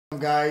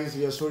Guys,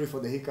 we are sorry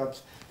for the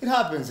hiccups. It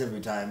happens every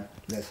time.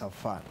 Let's have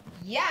fun.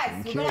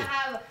 Yes, we're gonna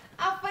have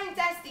a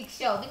fantastic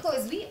show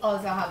because we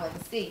also have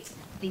on stage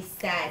the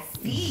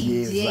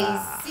sassy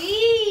JC.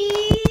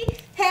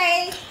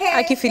 Hey,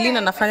 Akifilina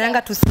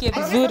anafanyanga tusikie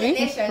vizuri.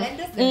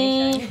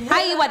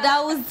 Hi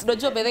wadau,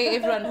 unajua by the way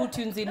everyone who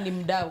tunes in ni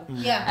mdau.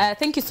 Yeah.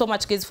 Thank you so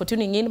much guys for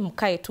tuning in.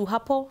 Mkae tu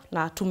hapo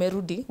na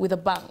tumerudi with a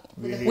bang.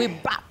 We're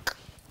back.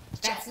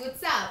 That's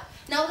what's up.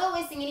 Now, without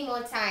wasting any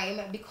more time,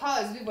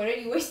 because we've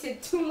already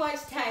wasted too much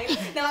time,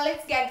 now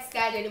let's get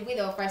started with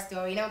our first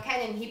story. Now,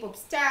 Kenyan hip-hop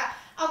star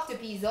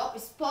Octopizzo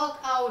spoke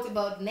out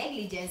about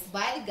negligence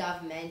by the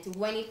government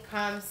when it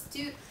comes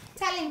to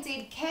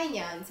talented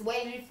Kenyans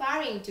while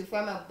referring to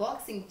former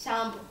boxing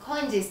champ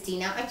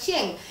Conjestina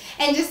Achieng.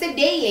 And just a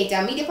day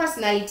later, media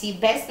personality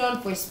best known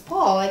for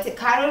sport,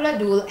 Carol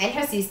Abdul and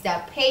her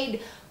sister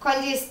paid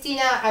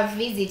Conjestina a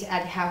visit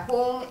at her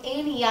home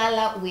in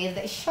Yala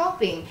with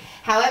shopping.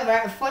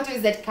 However,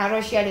 photos that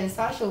Carol shared on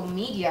social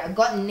media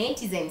got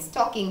netizens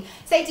talking,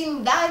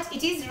 citing that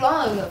it is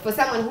wrong for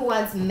someone who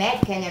once made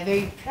Kenya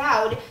very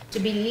proud to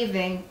be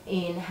living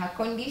in her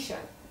condition.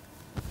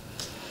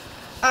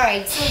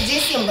 Alright, so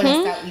Jesse, I'm going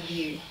to start with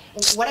you.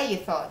 What are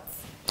your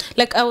thoughts?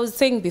 Like I was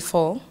saying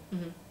before,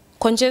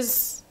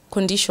 Conje's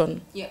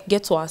condition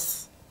gets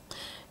worse.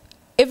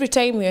 Every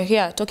time we're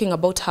here talking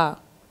about her,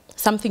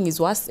 something is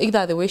worse,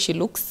 either the way she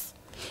looks,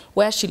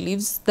 where she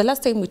lives. The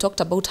last time we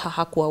talked about her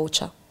hakuwa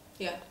Ocha.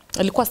 Yeah.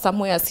 Alikuwa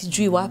somewhere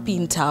sijui wapi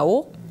in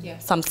Tao,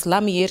 some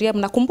slummy area,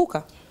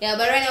 mnakumbuka? Yeah,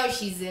 but right now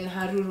she's in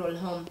her rural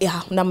home.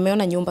 Yeah, na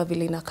mmeona nyumba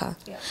vile inakaa.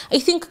 I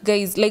think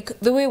guys, like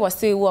the way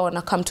wase huwa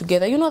wana come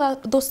together. You know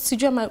that those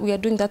sijui we are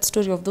doing that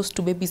story of those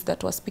two babies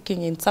that were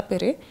speaking in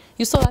Sapere.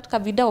 You saw that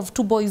video of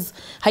two boys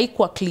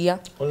haikuwa clear.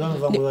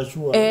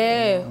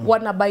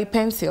 Wana buy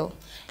pencil.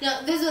 No,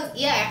 this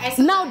was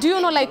now do you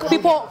know like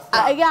people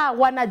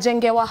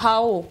wanajengewa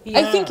hao.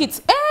 I think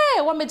it's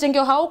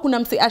wamejengewa hao kuna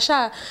mse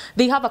asha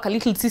they have a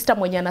little sister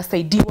mwenye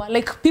anasaidiwa,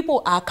 like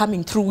people are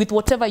coming through with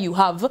whatever you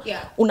have.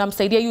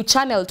 Unamsaidia, you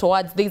channel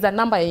towards, there's a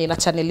number yenye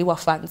inachanneliwa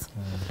funds.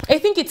 I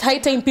think it's high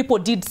time people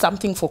did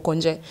something for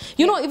Konje,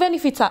 you know, even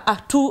if it's a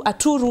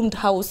two-roomed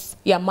house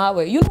ya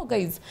mawe, you know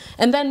guys,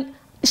 and then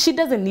she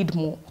doesn't need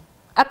more.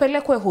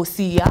 Apelekwe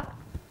hosia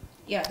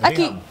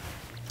rehab.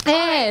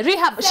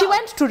 So, she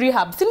went to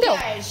rehab. Yeah,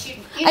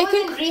 I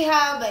think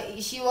rehab.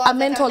 She was a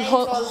mental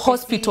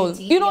hospital.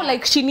 Facility. You know,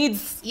 like she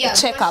needs a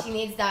checkup. She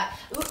needs that,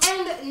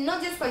 and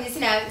not just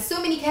Conjestina.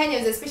 So many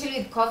Kenyans, especially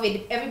with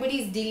COVID,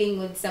 everybody is dealing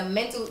with some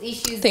mental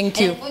issues.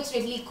 Thank you.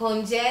 Unfortunately,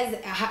 Conje's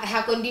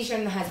her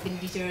condition has been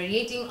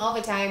deteriorating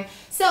over time.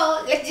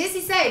 So, like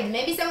Jesse said,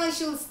 maybe someone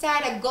should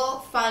start a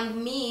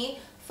GoFundMe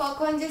for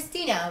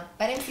Conjestina.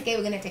 But MCK,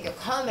 we're gonna take a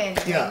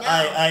comment. Yeah,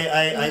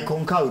 right now. I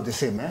concur with the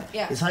same.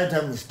 It's high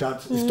time we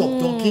stop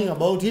talking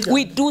about it.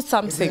 We do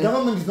something. The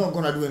government is not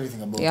gonna do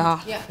anything about it.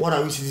 What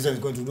are we citizens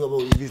going to do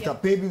about it? Mr.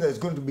 Baby that is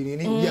going to be in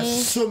it. We have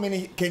so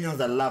many Kenyans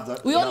that love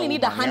that. We only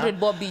need 100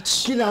 bob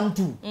each. Kila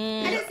mtu.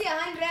 I don't see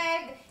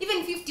 100,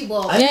 even 50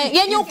 bob. Okay,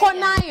 I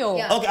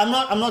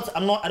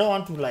don't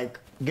want to like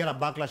get a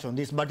backlash on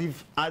this, but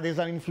if there's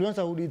an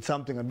influencer who did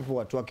something and people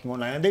were talking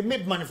online and they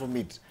made money from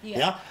it,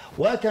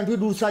 why can't we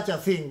do such a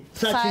thing?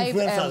 Such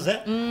influencers,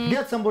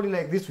 get somebody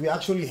like this, we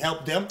actually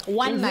help them in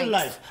real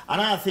life.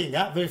 Another thing,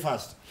 very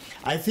fast.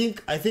 I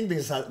think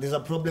there's a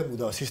problem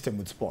with our system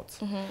with sports.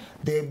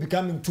 They're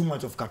becoming too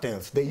much of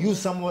cartels. They use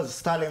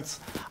someone's talents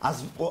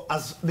as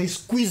they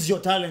squeeze your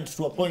talent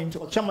to a point.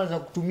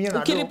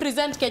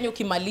 Ukirepresent Kenya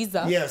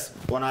ukimaliza. Yes,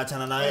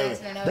 wanaachana na wewe.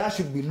 That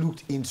should be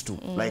looked into,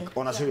 like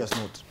on a serious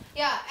note.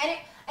 Yeah,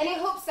 and I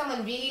hope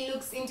someone really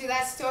looks into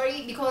that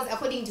story because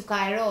according to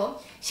Cairo,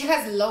 she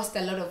has lost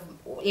a lot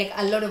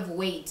of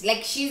weight.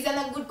 Like she's in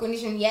a good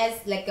condition,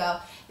 yes. Like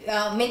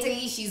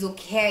mentally she's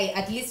okay.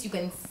 At least you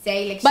can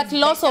say like. But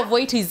loss of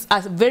weight is a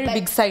very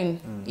big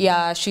sign.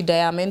 Yeah, she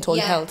died mental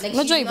health. Like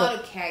she's not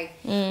okay.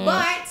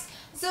 But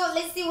so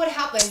let's see what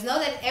happens now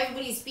that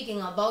everybody is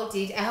speaking about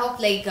it. I hope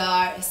like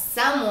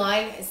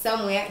someone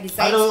somewhere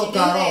decides to do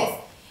this.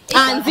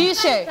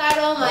 Anzishe.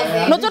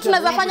 Noto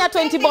tunaweza fanya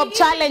 20 bob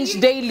challenge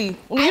daily.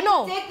 You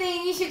know. Take the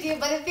initiative,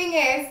 but the thing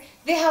is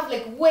they have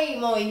like way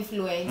more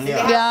influence. They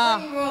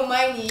have way more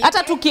money.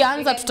 Hata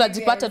tukianza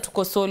tutajipata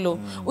tuko solo.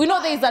 We know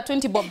there is a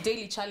 20 bob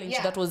daily challenge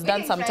that was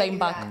done some time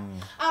back.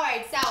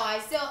 Alright,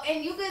 so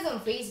and you guys on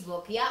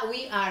Facebook, we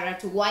are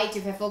at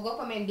Y254. Go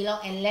comment below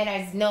and let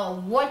us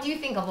know what do you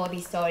think about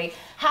this story.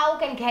 How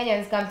can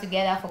Kenyans come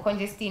together for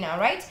Conjestina,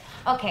 right?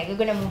 Okay, we're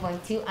gonna move on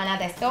to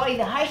another story.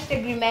 The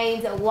hashtag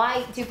remains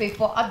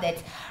Y254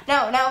 update.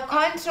 Now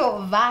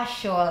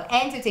controversial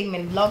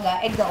entertainment blogger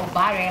Edgar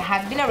Obare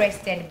has been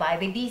arrested by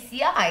the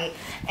DCI.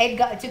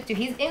 Edgar took to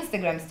his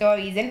Instagram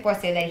stories and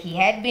posted that he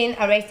had been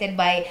arrested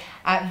by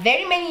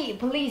very many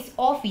police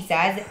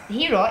officers.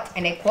 He wrote,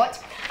 and I quote,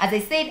 As I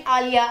said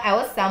earlier, I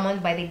was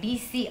summoned by the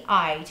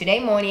DCI. Today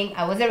morning,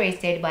 I was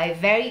arrested by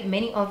very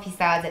many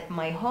officers at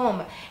my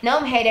home. Now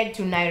I'm headed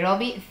to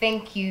Nairobi.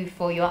 Thank you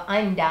for your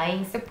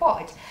undying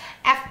support.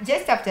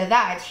 Just after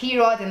that, he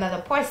wrote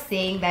another post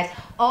saying that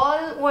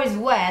all was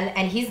well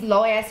and his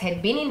lawyers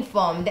had been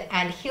informed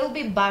and he'll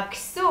be back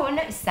soon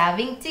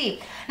serving tea.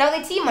 Now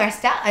the tea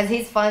master, as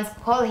his fans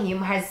call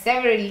him, has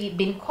severally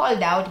been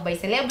called out by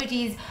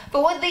celebrities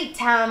for what they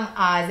term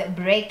as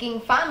breaking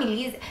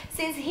families,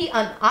 since he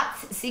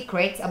unearths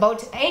secrets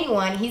about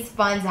anyone his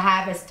fans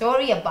have a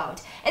story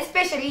about,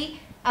 especially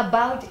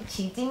about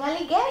cheating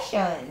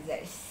allegations.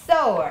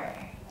 So,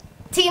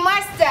 tea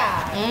master,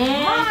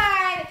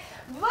 man.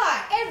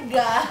 But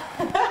Edgar,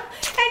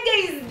 Edgar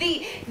is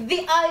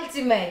the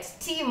ultimate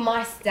tea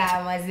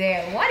master,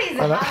 Maze. What is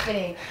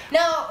happening?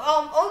 Now,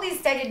 all this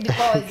started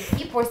because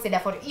he posted a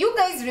photo. You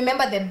guys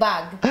remember the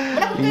bag?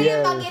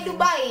 Yes. Bag in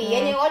Dubai.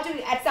 And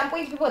at some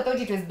point, people thought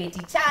it was Betty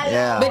Chalo.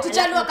 Yeah. Betty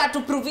Chalo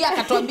akatuprovia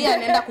akatuambia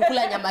anaenda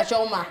kukula nyama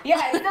choma.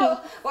 Yeah, so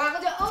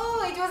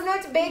oh, it was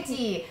not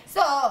Betty.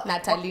 So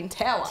Natalie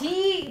Ntewa.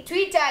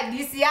 Twitter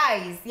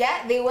DCIs,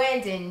 yeah, they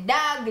went and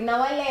dug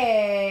na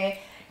wale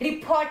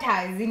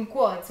reporters in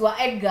quotes were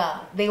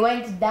Edgar. They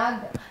went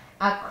dug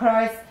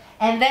across,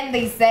 and then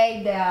they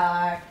said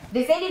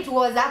it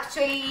was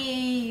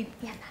actually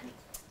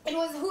it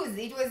was whose?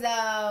 It was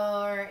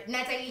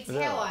Natalie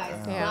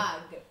Tewa's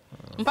bag.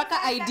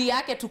 Mpaka ID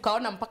yake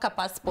tukaona mpaka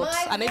passport.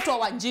 Anaitwa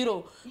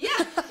Wanjiro.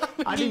 Yeah.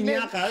 Hadi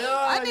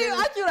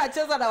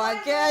unacheza na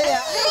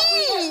Wakenya.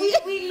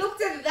 We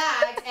looked at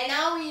that and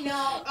now we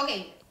know.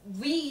 Okay,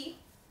 we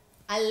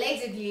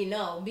allegedly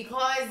no,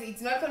 because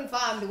it's not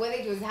confirmed whether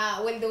it was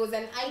her, well, there was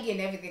an ID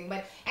and everything,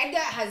 but Edgar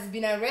has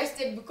been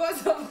arrested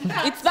because of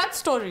that. It's that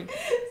story.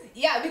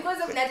 Yeah, because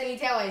of Natalie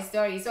Tewa's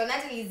story. So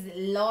Natalie's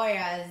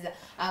lawyers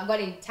got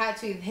in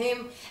touch with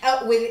him,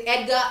 with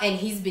Edgar, and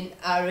he's been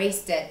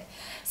arrested.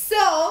 So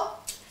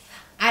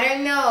I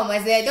don't know,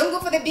 Maze. Don't go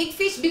for the big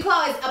fish,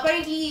 because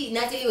apparently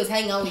Natalie was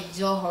hanging out with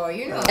Joho,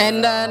 you know.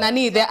 And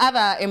nani, the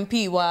other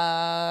MP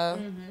wa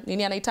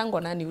nini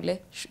anaitangwa nani ule?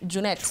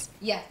 Junet.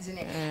 Yeah,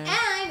 Junet.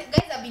 And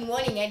guys have been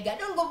warning Edgar,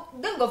 don't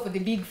go for the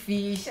big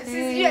fish.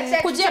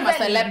 Kujia ma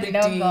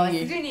celebrity.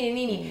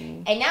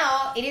 And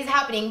now it is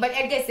happening, but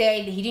Edgar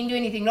said he didn't do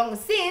anything wrong,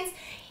 since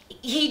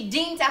he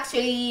didn't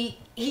actually.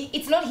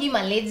 It's not him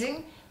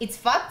alleging. It's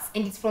facts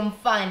and it's from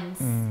fans.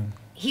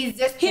 He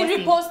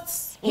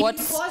reposts what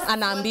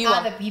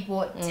other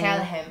people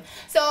tell him.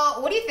 So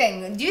what do you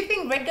think? Do you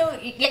think Redgo,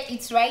 like,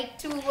 it's right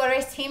to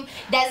arrest him?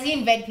 Does he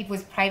invade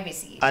people's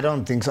privacy? I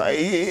don't think so.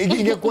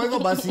 Ingekuwa hivyo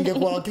basi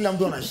ingekuwa kila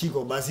mtu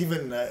anashiko, basi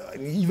even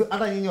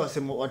hata nyinyi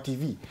wasema wa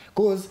TV.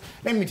 Because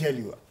let me tell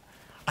you,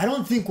 I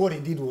don't think what he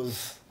did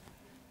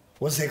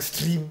was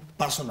extreme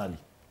personally.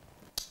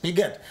 You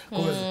get?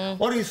 Because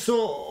what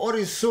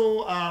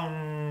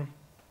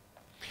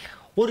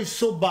is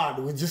so bad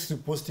with just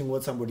reposting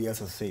what somebody else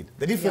has said?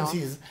 The difference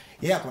is,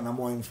 kuna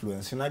more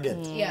influence, you know, get?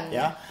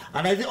 Yeah.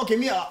 And I think, okay,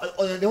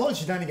 the whole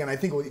shenanigan, I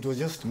think it was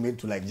just made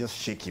to like just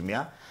shake him,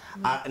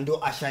 and to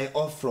shy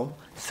off from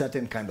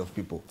certain kind of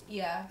people.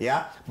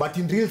 Yeah. But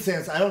in real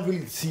sense, I don't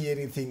really see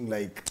anything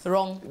like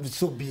wrong,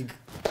 so big.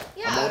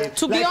 Yeah.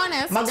 To be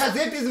honest,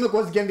 magazeti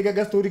zimekuwa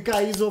zikiandika story ka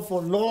hizo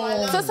for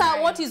long. So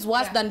sir, what is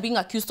worse than being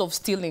accused of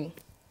stealing?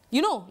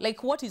 You know,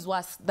 like what is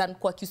worse than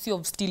accused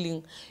of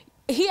stealing?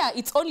 Here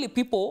it's only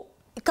people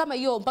kama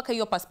hiyo mpaka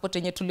hiyo passport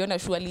yenye tuliona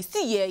surely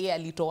si yeye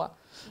alitoa.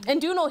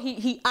 And you know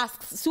he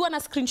asks, si wana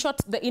screenshot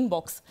the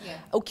inbox.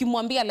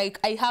 Ukimwambia like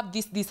I have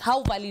this,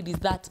 how valid is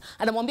that?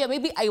 And anamwambia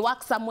maybe I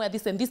work somewhere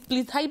this and this,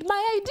 please hide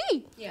my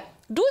ID.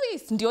 Do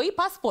this, ndio hii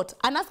passport.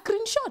 Ana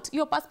screenshot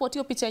hiyo passport,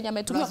 hiyo picha yenye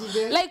ametumia.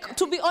 Like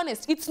to be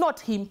honest, it's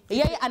not him.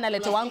 Yeye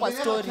analeta wangu a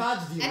story.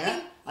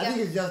 I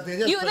think it's just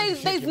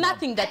there's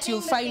nothing that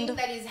you'll find. The thing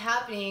that is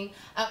happening,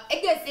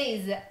 Edgar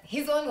says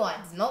his own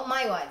words, not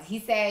my words. He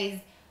says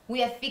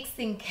we are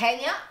fixing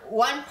Kenya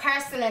one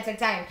person at a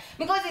time,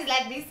 because it's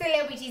like these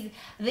celebrities,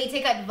 they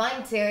take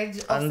advantage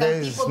of and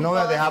some people.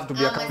 Nowhere they have to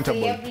be accountable.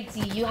 A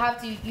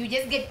celebrity, you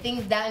just get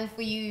things done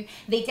for you.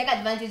 They take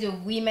advantage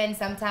of women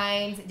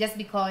sometimes just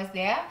because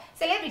they're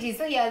celebrities.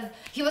 So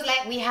he was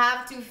like, we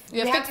have to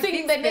fix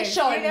the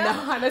nation. You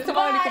know? But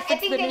I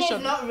think Kenya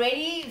is not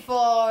ready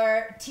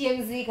for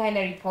TMZ kind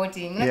of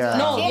reporting.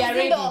 No, we are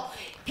ready.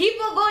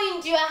 People go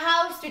into your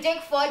house to take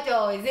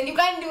photos and you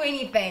can't do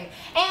anything.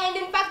 And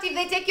in fact, if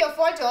they take your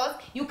photos,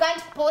 you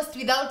can't post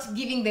without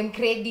giving them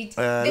credit.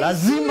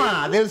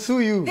 Lazima, they'll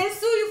sue you. They'll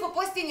sue you for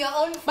posting your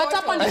own photos. But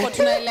hapo ndipo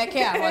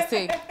tunaelekea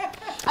wase.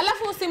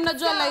 Alafu si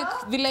mnajua like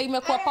vile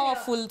imekuwa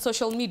powerful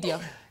social media.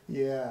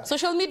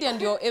 Social media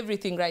ndio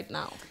everything right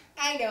now.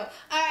 I know.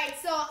 Alright,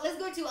 so let's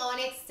go to our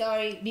next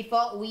story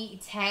before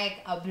we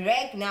take a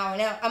break. Now,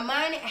 a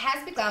man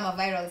has become a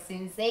viral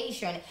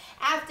sensation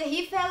after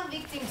he fell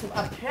victim to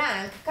a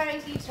prank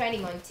currently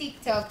trending on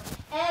TikTok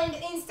and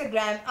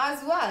Instagram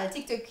as well.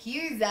 TikTok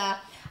user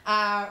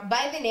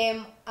by the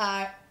name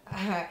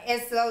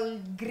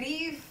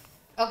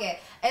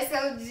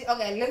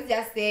SLG, let's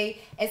just say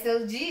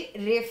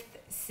SLG Rift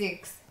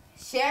 6.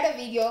 shared a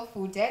video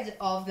footage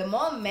of the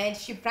moment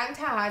she pranked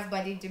her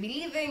husband into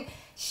believing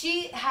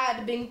she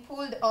had been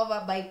pulled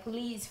over by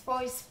police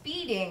for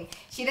speeding.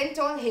 She then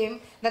told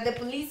him that the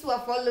police were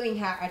following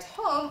her at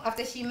home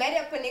after she made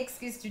up an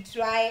excuse to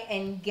try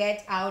and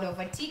get out of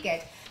a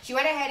ticket. She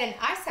went ahead and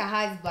asked her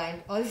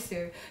husband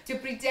also to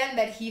pretend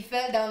that he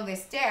fell down the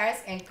stairs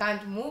and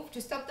can't move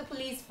to stop the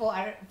police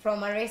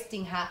from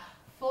arresting her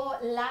for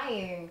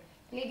lying.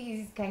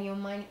 Ladies, can your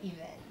man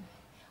even?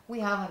 We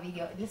have a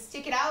video. Let's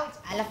check it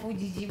out. Alafu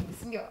jijibu,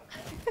 sindio?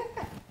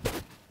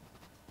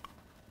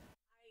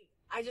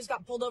 I just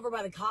got pulled over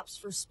by the cops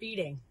for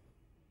speeding.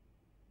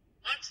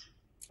 What?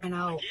 I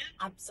know.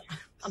 Stop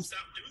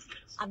doing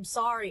this. I'm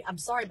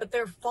sorry, but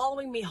they're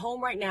following me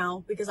home right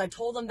now because I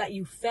told them that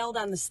you fell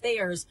down the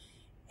stairs,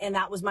 and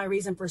that was my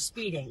reason for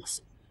speeding.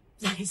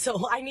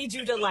 So I need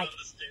you to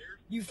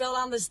you fell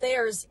down the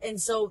stairs, and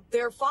so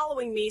they're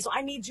following me. So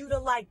I need you to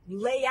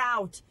lay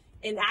out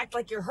and act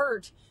like you're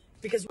hurt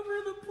because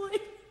we're the plane.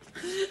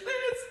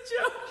 It's a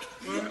joke.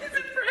 What? It's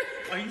a prank.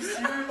 Are you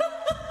serious?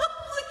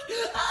 What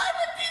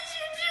did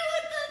you do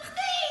with the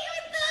thing?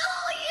 What the hell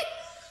are you?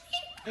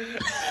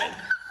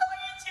 How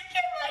did you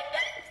get my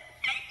neck?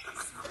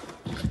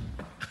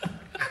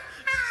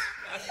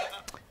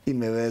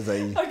 Imeweza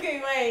hii.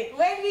 Okay, wait.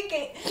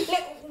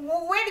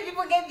 Where do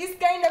people get these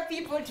kind of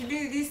people to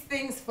do these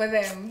things for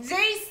them?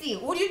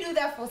 JC, would you do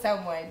that for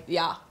someone?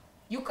 Yeah.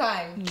 You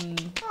can.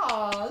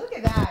 Oh, look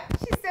at that.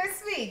 She's so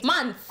sweet.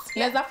 Man,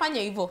 leza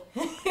fanya hivyo.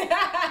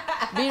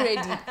 Be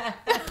ready.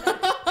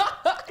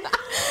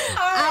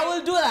 I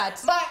will do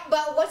that.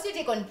 But what's your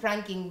take on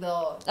pranking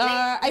though?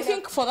 I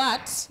think for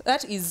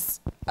that is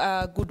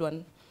a good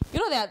one.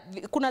 You know,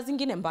 kuna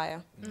zingine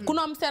mbaya.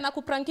 Kuna mse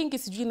anakupranking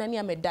sijui nani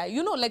amedai.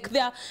 You know, like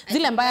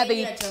zile mbaya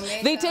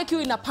they take you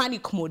in a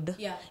panic mode.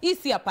 Yeah. Hii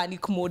si a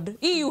panic mode.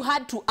 Hii you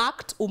had to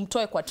act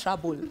umtoe kwa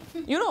trouble.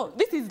 You know,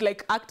 this is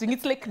like acting.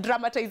 It's like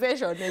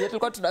dramatization.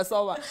 Tulikuwa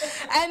tunasoma.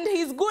 And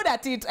he's good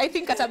at it. I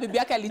think hata bibi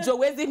yake alijua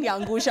wezi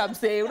niangusha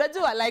mse.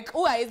 Unajua like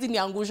hawezi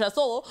niangusha.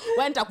 So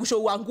wenda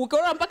kusho uanguke.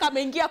 Unaona mpaka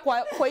ameingia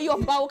kwa hiyo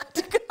mbao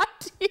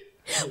katikati.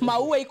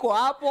 Maua iko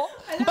hapo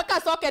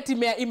mpaka socket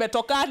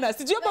imetokana.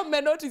 Sijui kama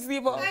mmenotice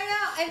hivyo. I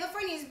know. And the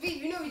funniest bit,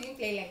 you know, we didn't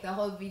play like the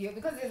whole video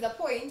because there's a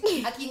point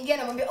akiingia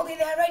na mwambia okay,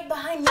 they're right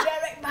behind me.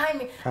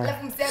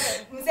 Alafu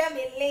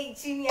mseme lay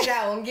chini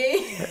hata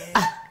ongei.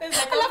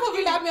 Alafu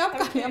vile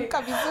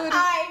ameamka vizuri.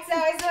 Alright,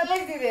 so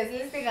let's do this.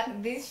 Let's take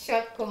this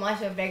short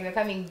commercial break. We're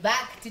coming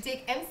back to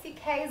take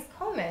MCK's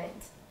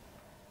comment.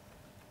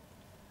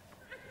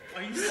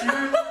 Are you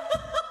serious? What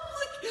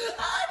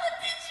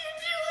did you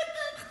do with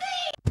the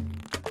thing?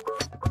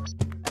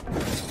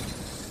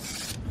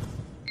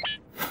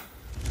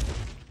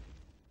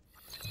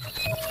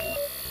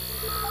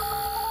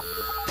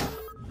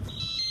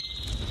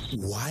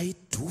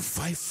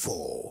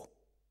 Y254.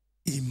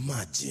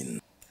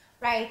 Imagine.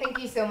 Right, thank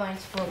you so much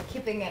for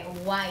keeping it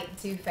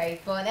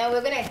Y254. Now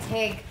we're gonna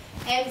take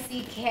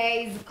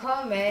MCK's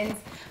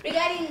comments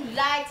regarding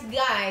that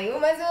guy.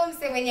 Umazo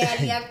mse mwenye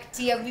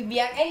aliaktia bibi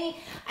yake. Yaani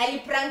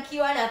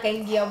aliprankiwa na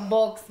akaingia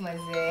box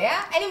mazee.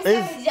 Yaani mse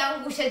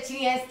amejangusha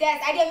chini ya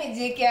stairs. Hadi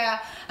amejiwekea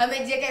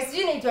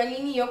sijui inaitwa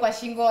nini hiyo kwa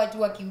shingo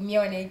watu wakiumia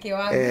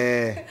wanaekewa.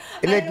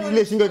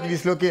 Ile shingo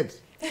dislocate.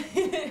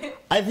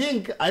 I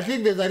think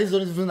there's a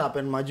reason it doesn't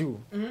happen, Maju.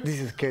 This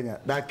is Kenya.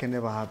 That can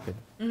never happen.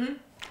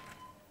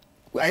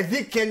 I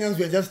think Kenyans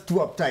were just too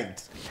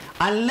uptight.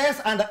 Unless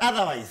and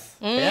otherwise.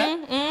 Yeah?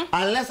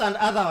 Unless and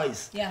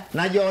otherwise. Yeah.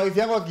 Najua wife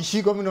yako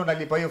kishiko mimi ndo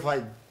nalipa hiyo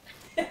fine.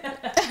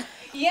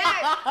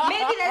 Yeah,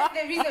 maybe that's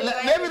the reason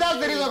why. Maybe that's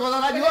the reason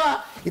because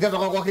najua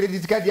itatoka kwa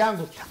credit card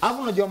yangu.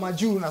 Alafu unajua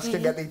Maju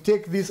nasikia they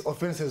take these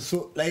offenses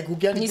so like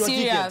ukiandikwa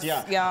ticket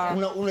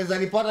unaweza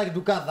lipata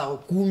kitu kadha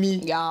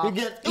 10. Yeah.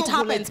 It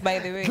happens by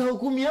the way. Kwa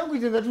 10 yangu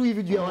itaenda tu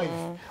hivi juu ya wife.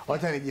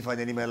 Wacha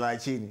nijifanye nimelala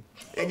chini.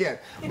 Again,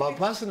 but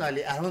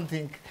personally I don't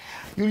think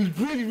you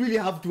really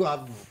have to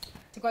have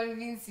to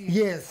convince you.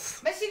 Yes.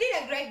 But she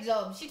did a great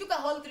job. She took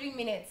a whole 3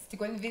 minutes to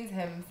convince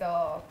him.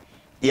 So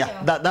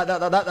yeah,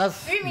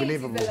 that's 3 minutes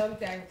believable. is a long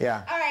time.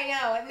 Yeah. All right,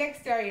 now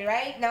next story,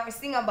 right? Now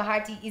singer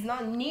Bahati is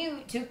not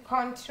new to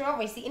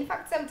controversy. In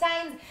fact,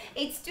 sometimes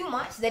it's too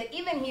much that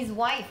even his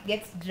wife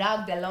gets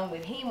dragged along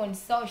with him on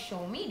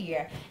social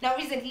media. Now,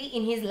 recently,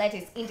 in his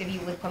latest interview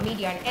with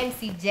comedian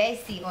MC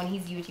JC on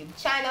his YouTube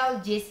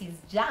channel, JC's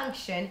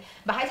Junction,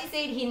 Bahati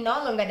said he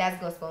no longer does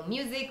gospel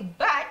music,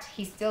 but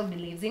he still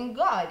believes in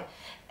God.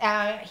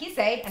 He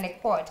said, and I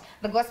quote,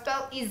 "The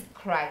gospel is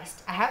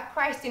Christ. I have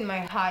Christ in my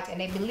heart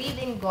and I believe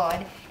in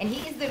God, and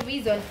he is the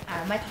reason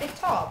I'm at the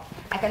top.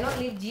 I cannot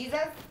leave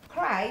Jesus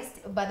Christ,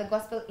 but the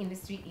gospel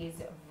industry is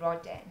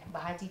rotten."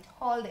 Bahati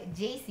told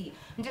JC.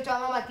 Mtoto wa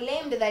mama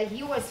claimed that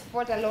he was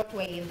fought a lot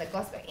while in the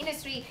gospel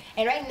industry,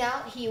 and right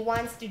now he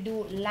wants to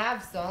do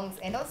love songs,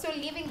 and also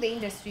leaving the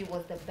industry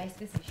was the best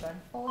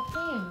decision for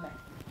him.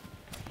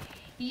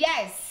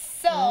 Yes,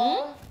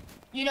 so,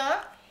 you know,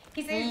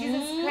 he says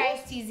Jesus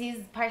Christ is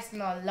his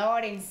personal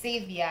Lord and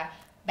Savior.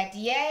 But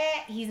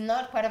yeah, he's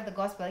not part of the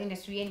gospel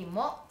industry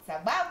anymore.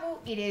 Sababu,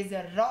 it is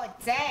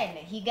rotten.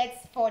 He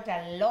gets fought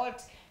a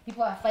lot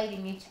people are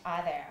fighting each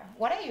other.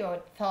 What are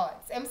your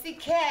thoughts?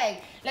 MCK.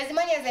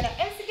 Lazimani as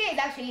MCK is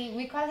actually,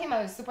 we call him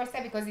a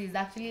superstar because he's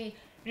actually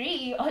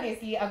really,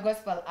 honestly, a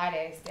gospel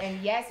artist.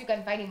 And yes, you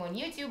can find him on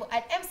YouTube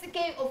at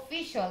MCK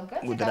Official.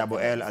 With the double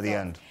L at the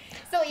end.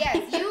 So yes,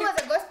 you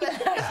as a gospel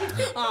artist.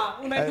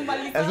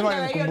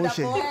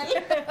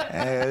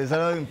 There's a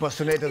lot of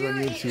impersonators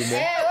on YouTube.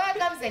 Where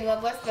comes in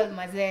your gospel,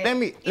 Maze? Let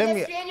me.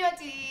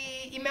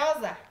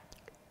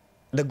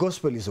 The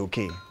gospel is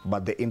okay,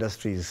 but the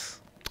industry is,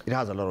 it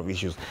has a lot of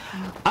issues.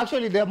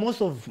 Actually, there are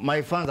most of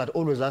my fans that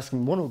always ask me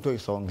one or two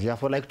songs, yeah,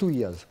 for like 2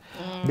 years.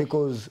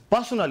 Because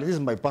personally, this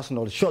is my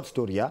personal short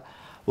story, yeah.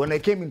 When I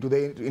came into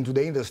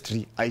the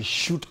industry, I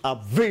shoot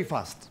up very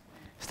fast.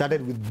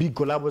 Started with big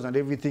collabs and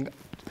everything.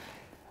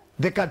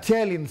 The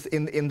cartel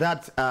in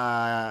that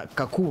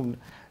cocoon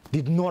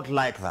did not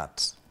like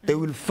that. They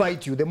will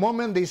fight you. The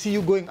moment they see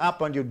you going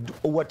up and you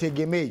overtake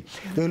me,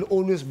 there will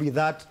always be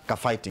that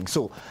fighting.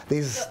 So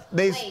there's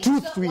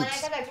truth to it.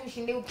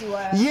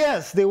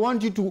 Yes, they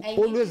want you to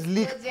always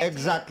leak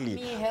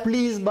exactly.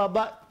 Please,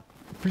 Baba,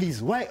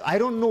 please. Why? I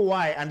don't know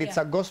why, and it's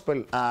a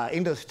gospel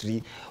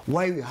industry.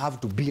 Why we have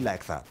to be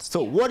like that?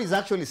 So what he's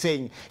actually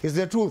saying is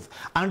the truth,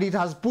 and it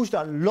has pushed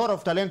a lot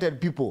of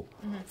talented people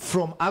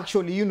from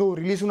actually, you know,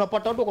 release.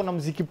 Unapata watu kuna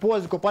muziki poa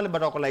ziko pale,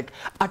 but wako like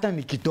hata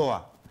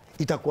nikitoa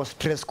itakuwa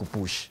stress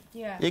kupush.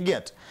 You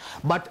get?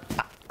 But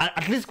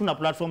at least kuna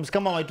platforms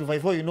kama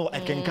Y254, you know, I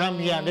can come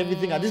here and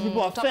everything, and these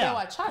people are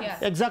fair.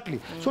 Exactly.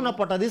 So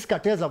napata these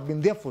cartels have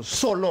been there for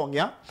so long,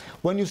 yeah?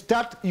 When you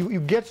start, you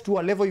get to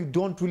a level you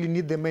don't really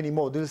need them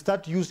anymore. They'll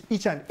start to use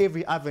each and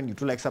every avenue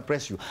to like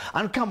suppress you.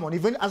 And come on,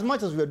 even as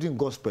much as we are doing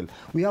gospel,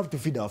 we have to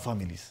feed our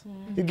families.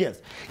 You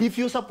get? If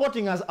you're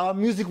supporting us, our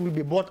music will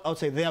be bought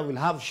outside there, we'll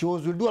have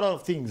shows, we'll do a lot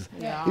of things.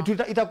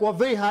 It will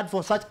very hard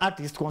for such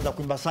artists kuanza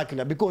kuimba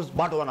secular because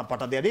bado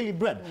wanapata their daily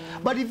bread.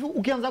 But if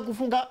ukianza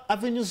kufunga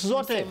avenues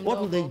zote, what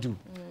will they do?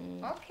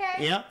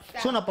 Okay. Yeah.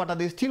 So napata,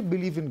 they still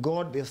believe in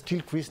God, they're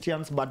still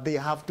Christians, but they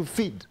have to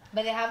feed.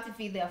 But they have to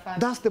feed their family.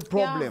 That's the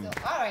problem. So,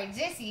 all right,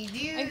 Jesse, do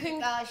you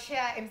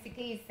share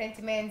MCK's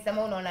sentiments?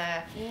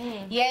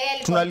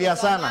 Tunalia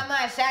sana.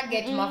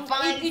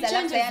 It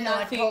changes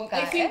nothing.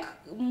 I think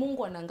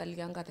Mungu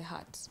anangalianga the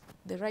heart,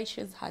 the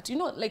righteous heart. You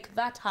know, like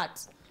that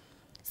heart.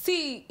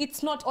 See,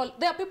 it's not all.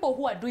 There are people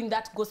who are doing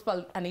that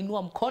gospel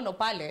anainua mkono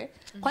pale.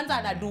 Kwanza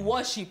anadu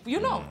worship, you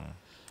know.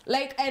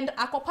 Like, and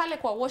ako pale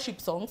kwa worship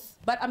songs,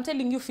 but I'm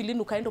telling you, feeling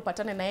ukaenda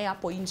upatane na yeye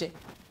hapo nje.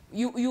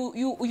 You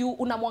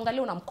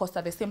unamwangalia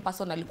unamkosa the same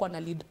person alikuwa na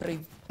lead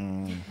praise.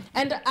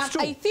 And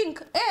I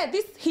think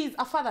he's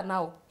a father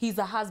now. He's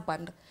a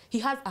husband. He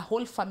has a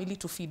whole family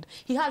to feed.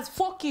 He has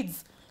 4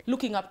 kids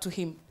looking up to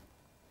him.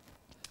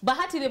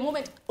 Bahati, the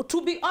moment,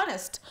 to be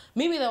honest,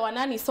 maybe the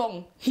Wanani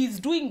song, he's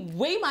doing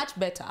way much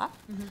better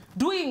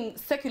doing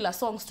secular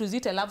songs, to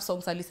zite love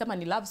songs, alisema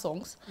ni love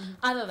songs,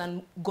 other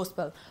than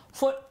gospel.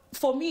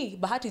 For me,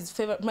 Bahati's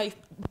favorite,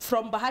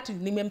 from Bahati,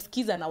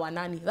 nimemsikiza na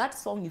Wanani, that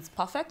song is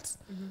perfect.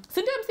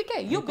 Sindio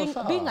MCK, you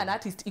being an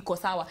artist, iko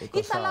sawa.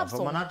 It's a love song.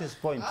 From an artist's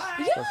point.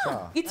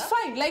 Yeah, it's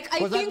fine. Like,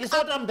 I think,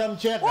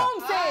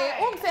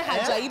 umse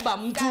hajaiba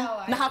mtu,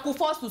 na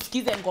hakuforce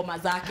usikize ngoma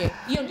zake.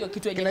 Hiyo ndio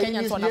kitu yenye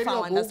Kenyans wanafaa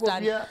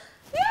understand. Yeah,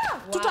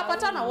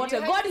 tutapatana wote.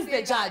 God is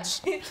the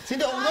judge.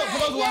 Sindio,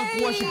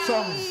 want worship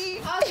songs.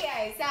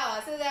 Okay,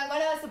 so they're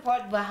gonna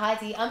support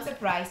Bahati. I'm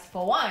surprised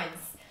for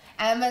once.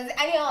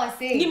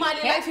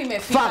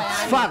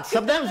 Facts.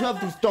 Sometimes you have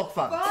to talk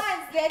facts.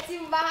 That's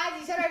Team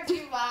Bahati. Shout out to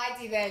Team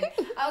Bahati then.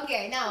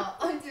 Okay, now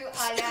on to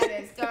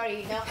another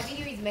story. Now, a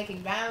video is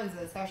making rounds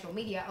on social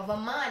media of a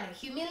man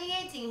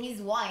humiliating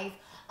his wife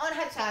on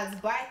her child's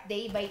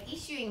birthday by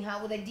issuing her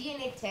with a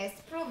DNA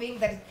test proving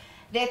that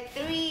the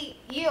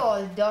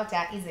 3-year-old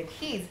daughter isn't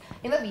his.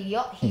 In the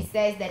video, he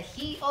says that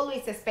he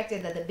always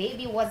suspected that the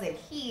baby wasn't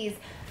his,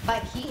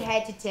 but he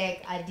had to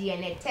take a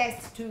DNA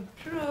test to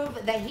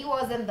prove that he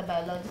wasn't the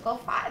biological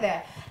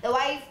father. The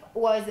wife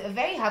was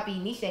very happy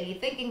initially,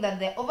 thinking that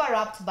the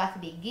overwrapped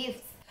birthday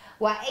gifts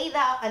were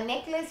either a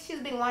necklace she's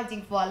been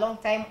wanting for a long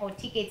time or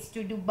tickets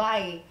to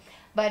Dubai.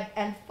 But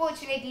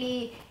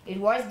unfortunately, it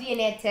was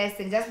DNA test,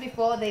 and just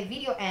before the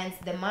video ends,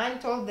 the man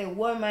told the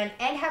woman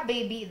and her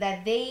baby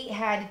that they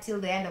had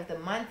till the end of the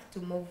month to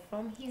move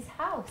from his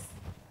house.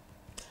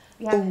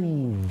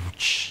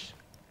 Ouch.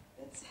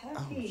 It's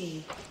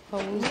heavy.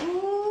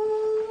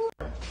 Oh,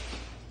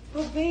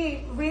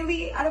 babe,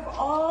 really? Out of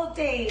all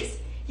days,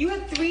 you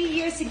had 3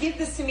 years to give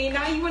this to me.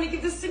 Now you want to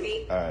give this to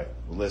me? All right,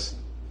 well, listen.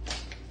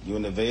 You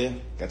and Nevaeh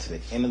got to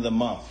the end of the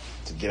month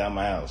to get out of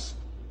my house.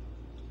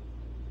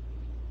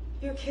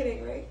 You're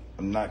kidding, right?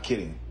 I'm not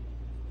kidding.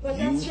 But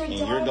you that's your and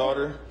daughter. your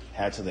daughter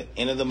had to the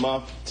end of the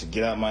month to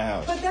get out of my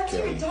house. But that's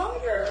Kelly. your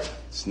daughter.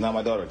 It's not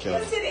my daughter, Kelly.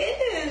 Yes,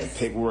 it is. The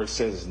paperwork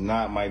says it's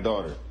not my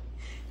daughter.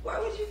 Why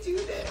would you do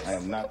this? I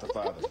am not the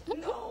father.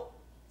 No.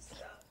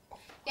 Stop.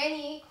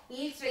 Yani,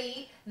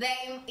 literally, the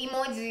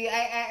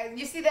emoji,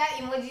 you see that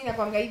emoji na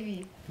kwanga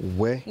hivi?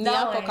 Where?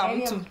 Yako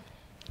kamtu.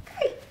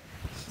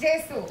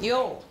 Jesu.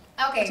 Yo.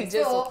 Okay,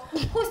 so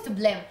who's to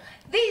blame?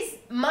 This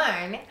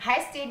man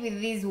has stayed with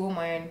this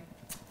woman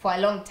for a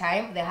long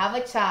time. They have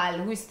a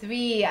child who's 3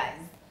 years.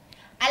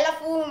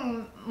 Alafu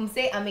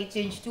mse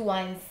change to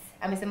once.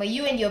 Amesema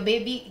you and your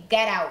baby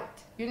get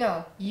out. You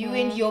know, you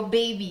and your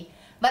baby.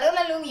 But all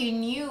along you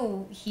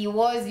knew he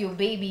was your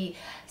baby.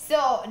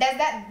 So does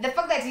that, the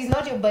fact that he's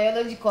not your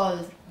biological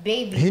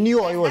baby, he knew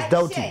or he was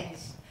doubting?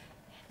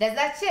 Does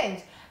that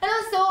change? And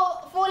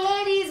also for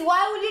ladies,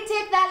 why would it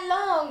take that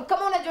long?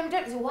 Come on,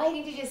 why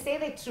didn't you just say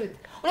the truth?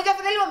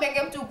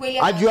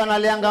 Ajua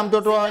analianga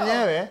mtoto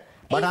wenyewe,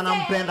 but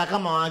anampenda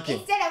kama wake.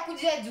 Instead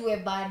akuja jue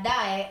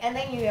baadaye and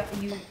then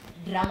you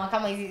drama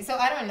kama hizi. So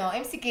I don't know,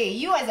 MCK,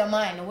 you as a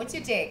man, what's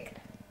your take?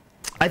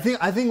 I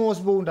think most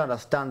people won't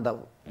understand that.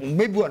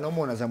 Maybe we're no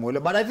more as a mole,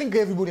 but I think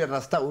everybody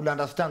will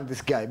understand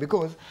this guy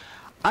because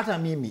hata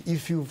mimi,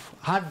 if you've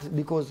had,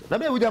 because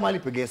labda huja mali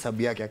pege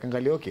hesabu yake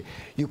akangalia, okay,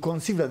 you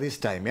conceive at this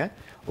time, yeah,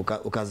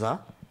 ukaza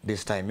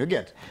this time, you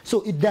get,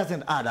 so it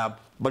doesn't add up,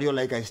 but you're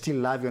like, I still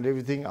love you and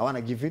everything, I want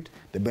to give it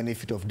the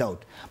benefit of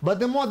doubt. But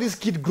the more this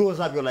kid grows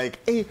up, you're like,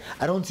 hey,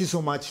 I don't see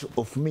so much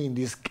of me in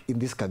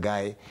this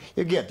guy,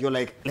 you get, you're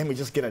like, let me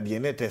just get a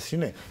DNA test, you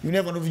know, you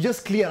never know, if you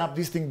just clear up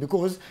this thing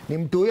because ni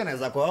mtoi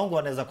anaweza kwa wangu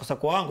anaweza kosa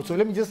kwa wangu, so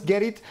let me just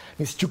get it,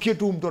 nisichukie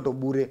tu mtoto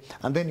bure,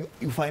 and then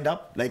you find out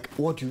like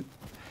what you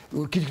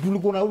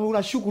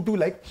unashuku tu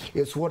like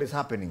it's what is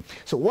happening.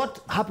 So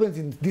what happens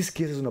in these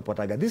cases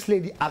unapataga, this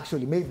lady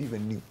actually maybe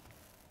even knew,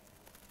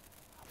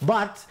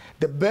 but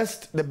the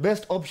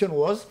best option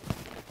was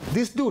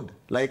this dude,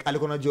 like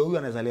alikona joyu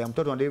anazalia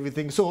mtoto and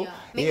everything, so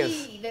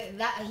maybe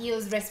that he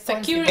was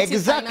responsible.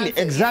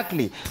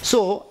 Exactly.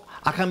 So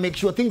I can make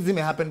sure things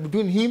may happen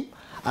between him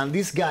and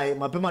this guy,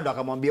 mapema ndo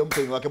akamwambia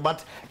mtu wake, but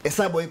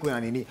esabo iko na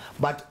nini,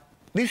 but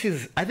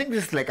I think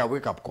this is like a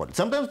wake up call.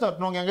 Sometimes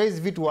tunaongea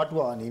hizi vitu watu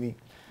wa nini.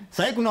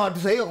 Sasa kuna watu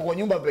sasa kwa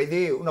nyumba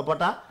pekee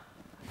unapata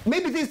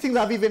maybe these things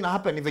have even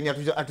happened even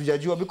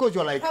hatujajua because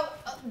you're like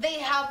they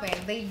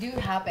happen, they do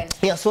happen.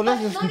 Yeah, so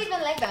let's just not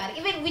even like that.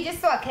 Even we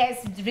just saw a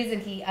case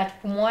recently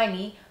at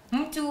Pumwani,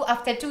 mtu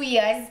after 2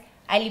 years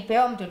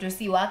alipewa mtoto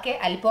si wake,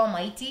 alipewa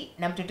maiti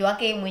na mtoto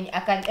wake mwenye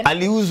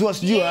aliuzwa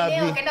sijui wapi.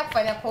 Akaenda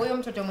kufanya kwa huyo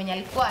mtoto mwenye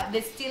alikuwa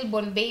the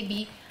stillborn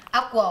baby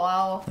akwa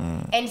wao.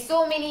 And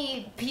so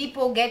many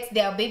people get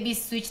their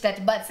babies switched at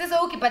birth.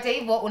 Sasa ukipata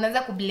hivyo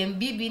unaanza kublame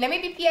bibi na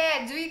maybe pia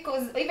ajui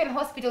because even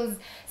hospitals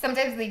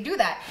sometimes they do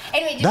that.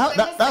 Anyway,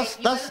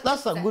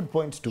 that's a good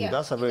point too. Yeah,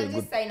 that's a very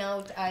good sign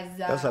out as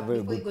that's a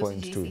very good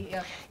point too.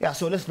 Yeah,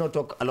 so let's not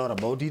talk a lot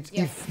about it.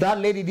 If that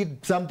lady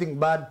did something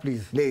bad,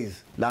 please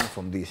learn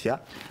from this, yeah?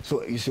 So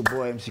it's your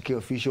boy MCK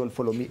official,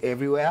 follow me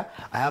everywhere.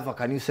 I have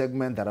a new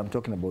segment that I'm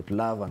talking about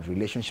love and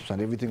relationships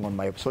and everything on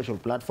my social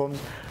platforms.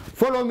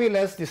 Follow me,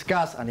 let's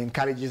discuss and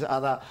encourage each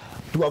other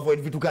to avoid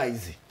vituka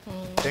easy.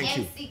 Thank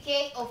you.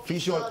 MCK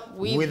official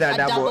with a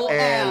double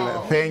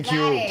L. Thank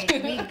you.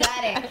 We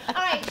got it. All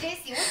right,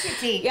 JC, what's your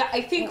take? Yeah,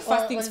 I think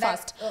first things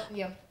first.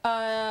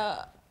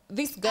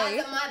 This guy.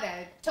 As a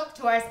mother, talk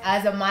to us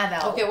as a mother.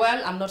 Okay,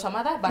 well, I'm not a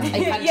mother, but I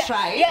can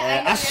try.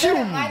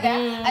 Assume.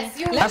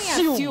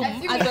 Assume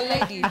as a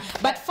lady.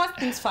 But first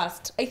things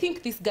first, I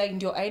think this guy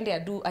ndio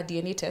aende do a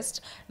DNA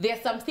test. There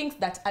are some things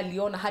that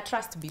aliona her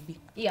trust bibi.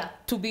 Yeah.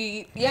 To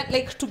be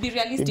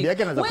realistic. Wewe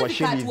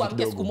katu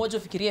amke siku moja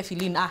ufikirie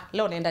feeling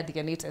leo naenda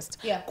DNA test.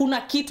 Yeah.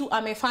 Kuna kitu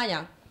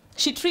amefanya.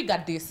 She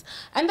triggered this.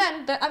 And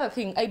then the other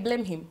thing, I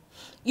blame him.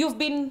 You've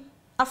been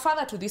a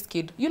father to this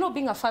kid. You know,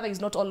 being a father is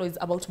not always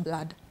about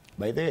blood.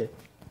 By the way,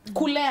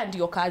 kulea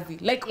ndio kazi,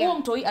 like huo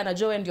mtoi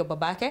anajua ndio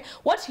babake.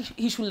 What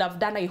he should have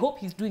done, I hope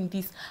he's doing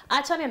this,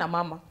 achane na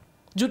mama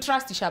juu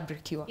trust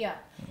ishabreakiwa.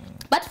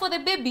 But for the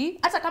baby,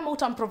 hata kama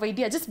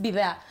utamprovidea, just be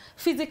there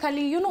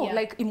physically, you know,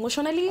 like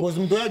emotionally, because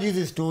mtoi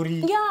hizi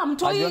story,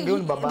 mtoi,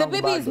 the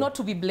baby is not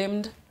to be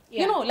blamed.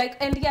 You know, like,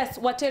 and yes,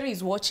 Watere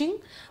is watching.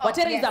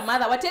 Watere is a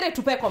mother. Watere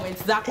tupe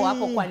comments zako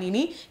hapo kwa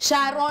nini.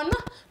 Sharon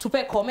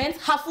tupe comments.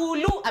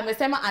 Hafulu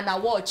amesema ana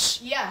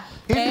watch. Yeah.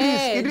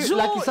 Idris,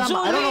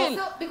 Lakisama.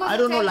 I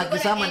don't know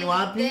Lakisama ni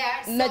wapi.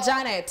 Na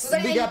Janet.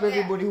 Big up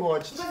everybody who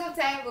watched. Because of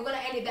time, we're going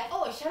to end it there.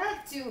 Oh, shout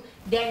out to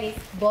Dennis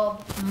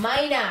Bob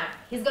Minor.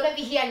 He's going to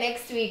be here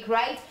next week,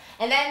 right?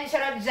 And then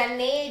shout out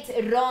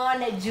Janet,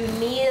 Ron,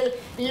 Junil,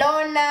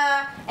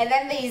 Lorna, and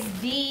then there is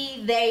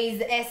Dee, there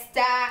is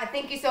Esther.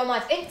 Thank you so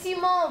much. And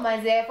Timo,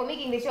 Maze, for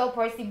making the show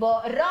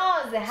possible.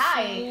 Rose,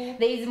 hi.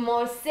 There is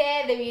Morse,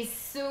 there is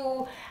Sue.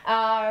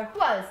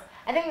 Who else?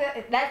 I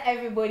think that's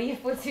everybody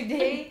for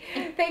today.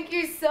 Thank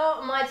you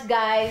so much,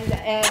 guys.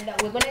 And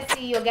we're going to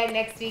see you again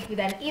next week with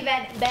an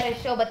even better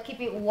show, but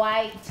keep it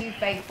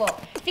Y254.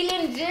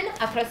 Feeling Jin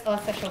across all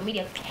social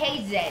media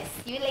pages.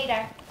 See you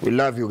later. We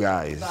love you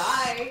guys.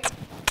 Bye.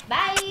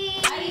 Bye.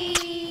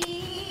 Bye.